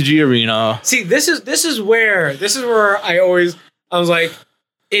have MTG Arena. See, this is where I was like,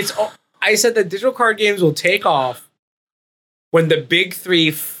 I said that digital card games will take off when the big three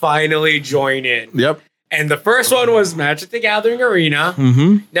finally join in. Yep. And the first one was Magic the Gathering Arena.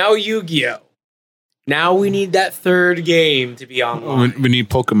 Mm-hmm. Now Yu-Gi-Oh! Now we need that third game to be online. We need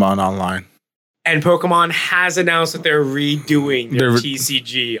Pokemon online. And Pokemon has announced that they're redoing their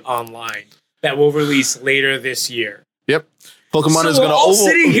TCG online that will release later this year. Yep. Pokemon is going to all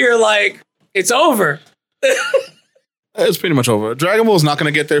sitting here like, it's over. It's pretty much over. Dragon Ball is not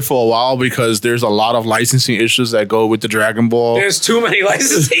going to get there for a while because there's a lot of licensing issues that go with the Dragon Ball. There's too many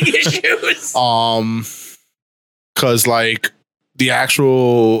licensing issues. Because like the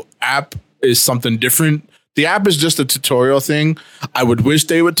actual app is something different. The app is just a tutorial thing. I would wish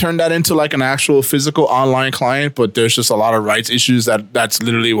they would turn that into like an actual physical online client, but there's just a lot of rights issues that's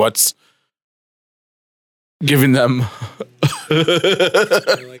literally what's giving them.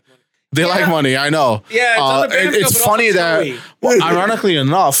 They like money, I know. Yeah, it's funny that, ironically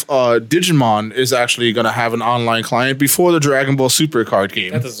enough, Digimon is actually going to have an online client before the Dragon Ball Super card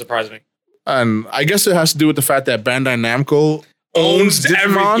game. That doesn't surprise me. And I guess it has to do with the fact that Bandai Namco owns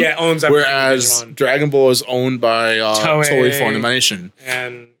Digimon, owns whereas Digimon. Dragon Ball is owned by Toei Funimation.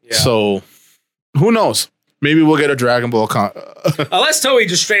 And so, who knows? Maybe we'll get a Dragon Ball unless Toei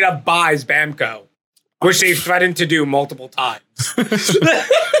just straight up buys Bamco, which they've threatened to do multiple times.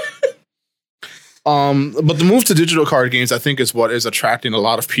 But the move to digital card games, I think, is what is attracting a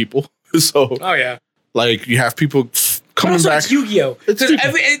lot of people. So, like you have people coming back. It's Yu-Gi-Oh!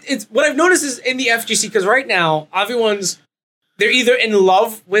 It's what I've noticed is in the FGC, because right now they're either in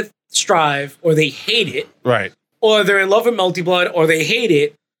love with Strive or they hate it, right? Or they're in love with Multi-Blood or they hate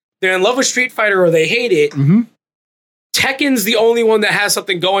it. They're in love with Street Fighter or they hate it. Mm-hmm. Tekken's the only one that has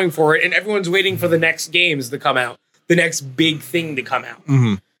something going for it, and everyone's waiting for the next games to come out, the next big thing to come out.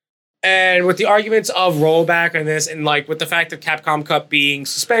 Mm-hmm. And with the arguments of rollback and this, and like with the fact of Capcom Cup being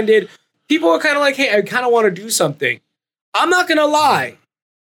suspended, people are kind of like, hey, I kind of want to do something. I'm not going to lie.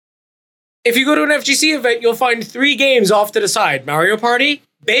 If you go to an FGC event, you'll find 3 games off to the side. Mario Party,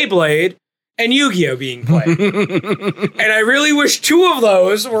 Beyblade, and Yu-Gi-Oh! Being played. And I really wish 2 of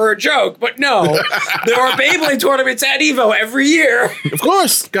those were a joke, but no. There are Beyblade tournaments at EVO every year. Of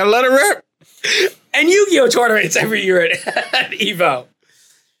course, gotta let it rip. And Yu-Gi-Oh! Tournaments every year at EVO.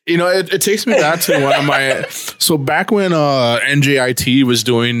 You know, it takes me back to one of my... So back when NJIT was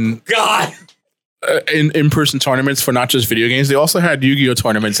doing... God! In-person tournaments for not just video games, they also had Yu-Gi-Oh!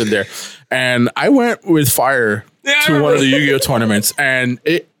 Tournaments in there. And I went with Fire to one of the Yu-Gi-Oh! Tournaments. And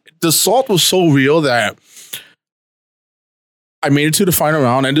the salt was so real that I made it to the final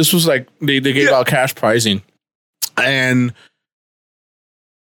round. And this was like, they gave out cash pricing. And...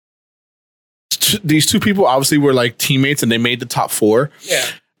 these 2 people obviously were like teammates and they made the top 4. Yeah.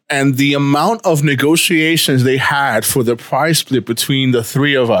 And the amount of negotiations they had for the prize split between the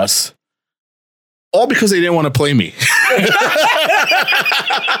 3 of us, all because they didn't want to play me,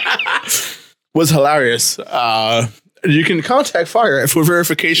 was hilarious. You can contact Fire for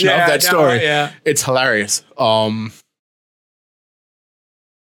verification of that story. Yeah. It's hilarious.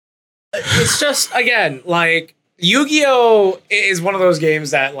 It's just, again, like, Yu-Gi-Oh! Is one of those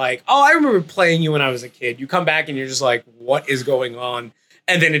games that, like, oh, I remember playing you when I was a kid. You come back and you're just like, what is going on?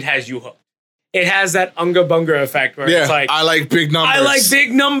 And then it has you hooked. It has that Unga Bunga effect where it's like, I like big numbers. I like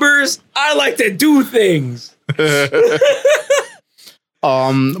big numbers. I like to do things. But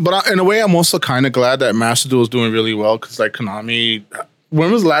in a way, I'm also kind of glad that Master Duel is doing really well because, like, Konami.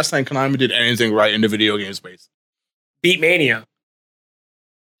 When was the last time Konami did anything right in the video game space? Beat Mania.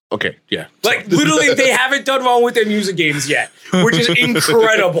 Okay, yeah. Like, literally, they haven't done wrong with their music games yet, which is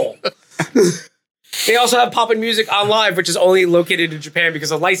incredible. They also have Poppin' Music on Live, which is only located in Japan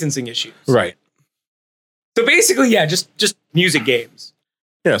because of licensing issues. Right. So basically, yeah, just music games.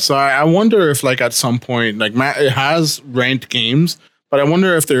 Yeah, so I wonder if, like, at some point, like, it has ranked games, but I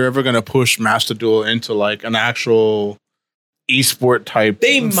wonder if they're ever going to push Master Duel into, like, an actual esport type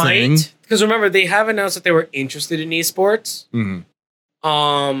They thing. might, because remember, they have announced that they were interested in esports. Mm-hmm.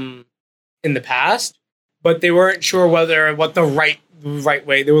 In the past, but they weren't sure what the right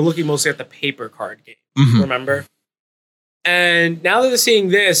way. They were looking mostly at the paper card game. Mm-hmm. Remember? And now that they're seeing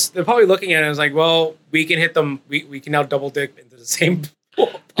this, they're probably looking at it as like, well, we can hit them. We can now double dip into the same.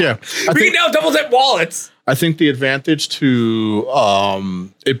 Yeah, we can now double dip wallets. I think the advantage to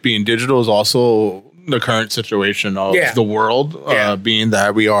it being digital is also the current situation of the world, being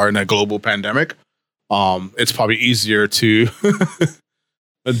that we are in a global pandemic. It's probably easier to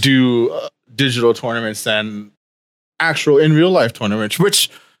do digital tournaments than actual in real life tournaments, which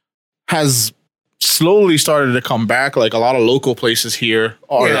has slowly started to come back. Like a lot of local places here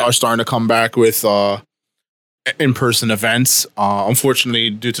are starting to come back with in-person events. Unfortunately,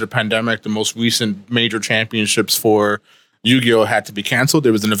 due to the pandemic, the most recent major championships for YuGiOh had to be canceled.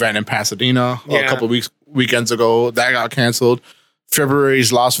 There was an event in Pasadena a couple weekends ago that got canceled.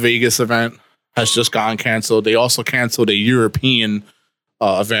 February's Las Vegas event has just gotten canceled. They also canceled a European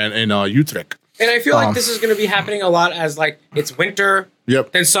event in Utrecht. And I feel like this is going to be happening a lot as like it's winter,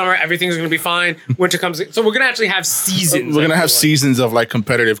 then summer, everything's going to be fine. Winter comes, so we're going to actually have seasons. We're going to have seasons of like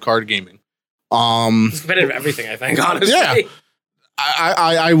competitive card gaming. It's competitive everything, I think, honestly. Yeah.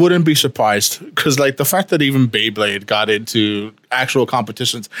 I wouldn't be surprised because like the fact that even Beyblade got into actual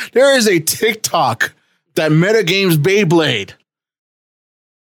competitions. There is a TikTok that metagames Beyblade.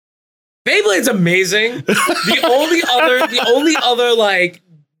 Beyblade's amazing. The only other like,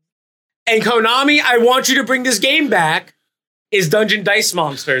 and Konami, I want you to bring this game back, is Dungeon Dice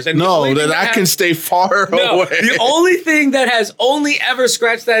Monsters. And no, that can stay far away. The only thing that has only ever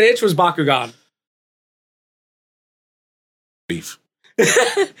scratched that itch was Bakugan. Leave.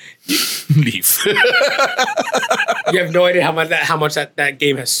 Leave. You have no idea how much that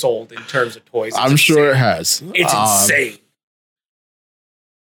game has sold in terms of toys. I'm sure it has. It's insane.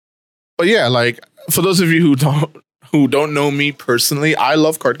 But yeah, like for those of you who don't know me personally, I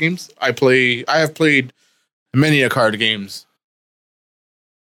love card games. I have played many a card games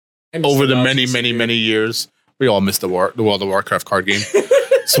over the many years. We all missed the World of Warcraft card game.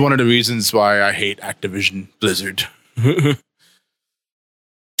 It's one of the reasons why I hate Activision Blizzard.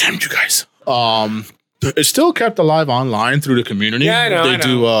 Damn you guys. It's still kept alive online through the community. Yeah, I know. They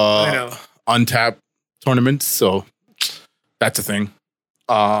do untapped tournaments, so that's a thing.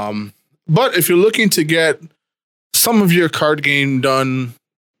 But if you're looking to get some of your card game done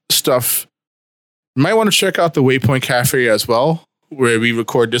stuff, you might want to check out the Waypoint Cafe as well, where we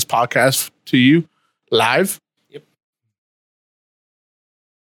record this podcast to you live. Yep.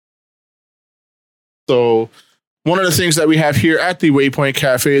 So one of the things that we have here at the Waypoint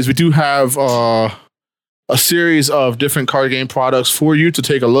Cafe is we do have a series of different card game products for you to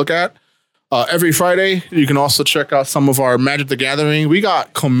take a look at. Every Friday, you can also check out some of our Magic the Gathering. We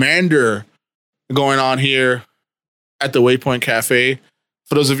got Commander going on here at the Waypoint Cafe.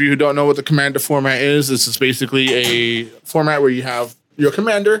 For those of you who don't know what the Commander format is, this is basically a format where you have your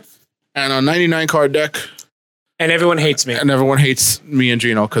Commander and a 99 card deck. And everyone hates me. And everyone hates me and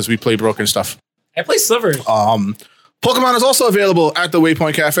Gino because we play broken stuff. I play Slivers. Pokemon is also available at the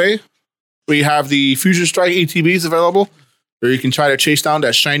Waypoint Cafe. We have the Fusion Strike ETBs available, where you can try to chase down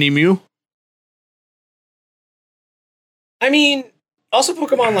that shiny Mew. I mean, also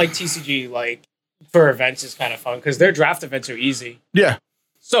Pokemon like TCG, like for events is kind of fun because their draft events are easy. Yeah.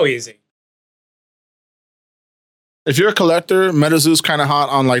 So easy. If you're a collector, MetaZoo's kind of hot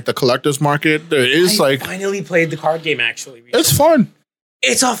on like the collector's market. There is I finally played the card game actually. Recently. It's fun.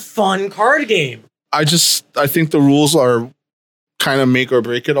 It's a fun card game. I think the rules are kind of make or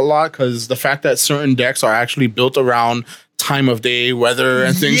break it a lot because the fact that certain decks are actually built around time of day, weather,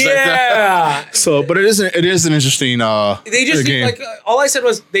 and things like that. So, but it is an interesting they just game. Need, like all I said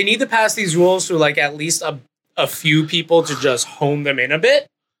was they need to pass these rules to like at least a few people to just hone them in a bit.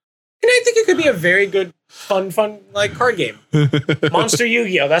 And I think it could be a very good, fun like card game. Monster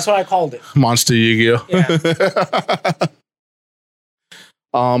YuGiOh, that's what I called it. Monster YuGiOh. Yeah.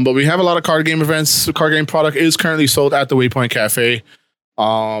 But we have a lot of card game events. The card game product is currently sold at the Waypoint Cafe.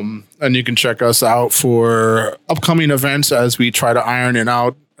 And you can check us out for upcoming events as we try to iron it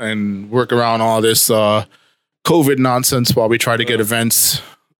out and work around all this COVID nonsense while we try to get events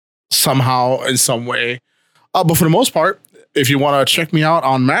somehow in some way. But for the most part, if you want to check me out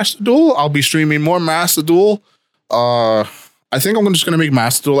on Master Duel, I'll be streaming more Master Duel. I think I'm just going to make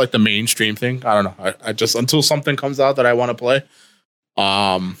Master Duel like the mainstream thing. I don't know. I just until something comes out that I want to play.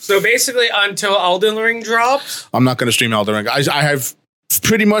 So basically until Elden Ring drops, I'm not going to stream Elden Ring. I have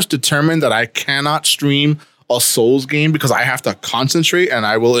pretty much determined that I cannot stream a Souls game because I have to concentrate and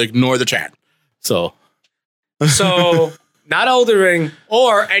I will ignore the chat. So not Elden Ring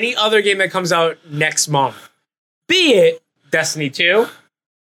or any other game that comes out next month. Be it Destiny 2.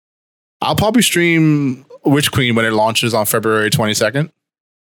 I'll probably stream Witch Queen when it launches on February 22nd.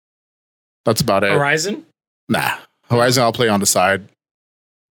 That's about it. Horizon? Nah. Horizon I'll play on the side.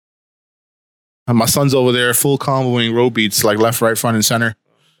 And my son's over there full comboing road beats like left, right, front, and center.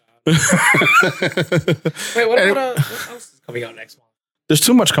 Wait, what else is coming out next month? There's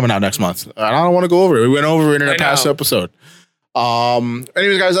too much coming out next month. I don't want to go over it. We went over it in a past episode.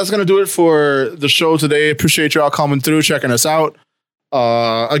 Anyways, guys, that's going to do it for the show today. Appreciate y'all coming through, checking us out.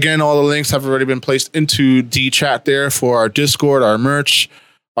 Again, all the links have already been placed into the chat there for our Discord, our merch,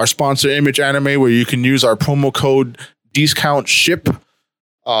 our sponsor Image Anime, where you can use our promo code DISCOUNTSHIP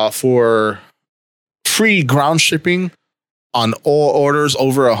for free ground shipping on all orders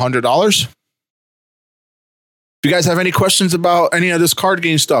over $100. If you guys have any questions about any of this card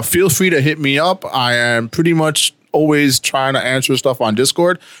game stuff, feel free to hit me up. I am pretty much always trying to answer stuff on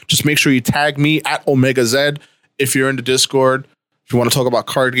Discord. Just make sure you tag me at Omega Z if you're in the Discord. If you want to talk about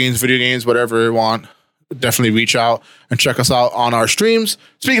card games, video games, whatever you want, definitely reach out and check us out on our streams.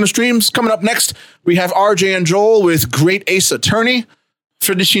 Speaking of streams, coming up next, we have RJ and Joel with Great Ace Attorney,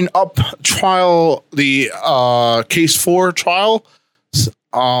 finishing up the case 4 trial.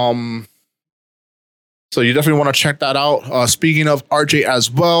 So you definitely want to check that out. Speaking of RJ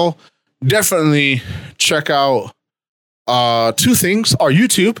as well, definitely check out 2 things. Our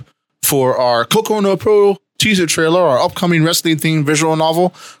YouTube for our Coco no Pro teaser trailer, our upcoming wrestling themed visual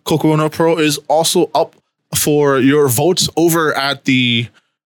novel. Coco no Pro is also up for your votes over at the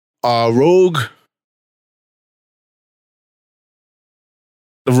Rogue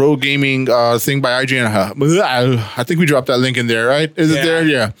Gaming thing by IGN. I think we dropped that link in there, right? Is it there?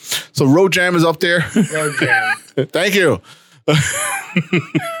 Yeah. So Road Jam is up there. Road Jam. Thank you.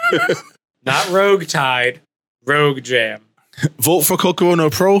 Not Rogue Tide, Rogue Jam. Vote for Coco no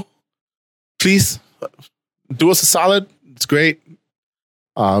Pro. Please do us a solid. It's great.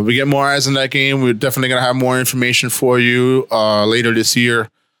 We get more eyes in that game. We're definitely going to have more information for you later this year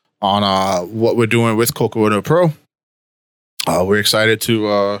on what we're doing with Coco no Pro. We're excited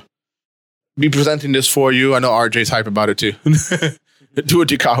to be presenting this for you. I know RJ's hype about it too. Do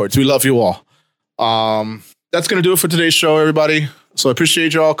it, you cowards. We love you all. That's going to do it for today's show, everybody. So I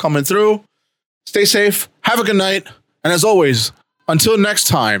appreciate you all coming through. Stay safe. Have a good night. And as always, until next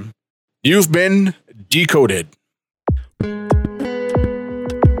time, you've been decoded.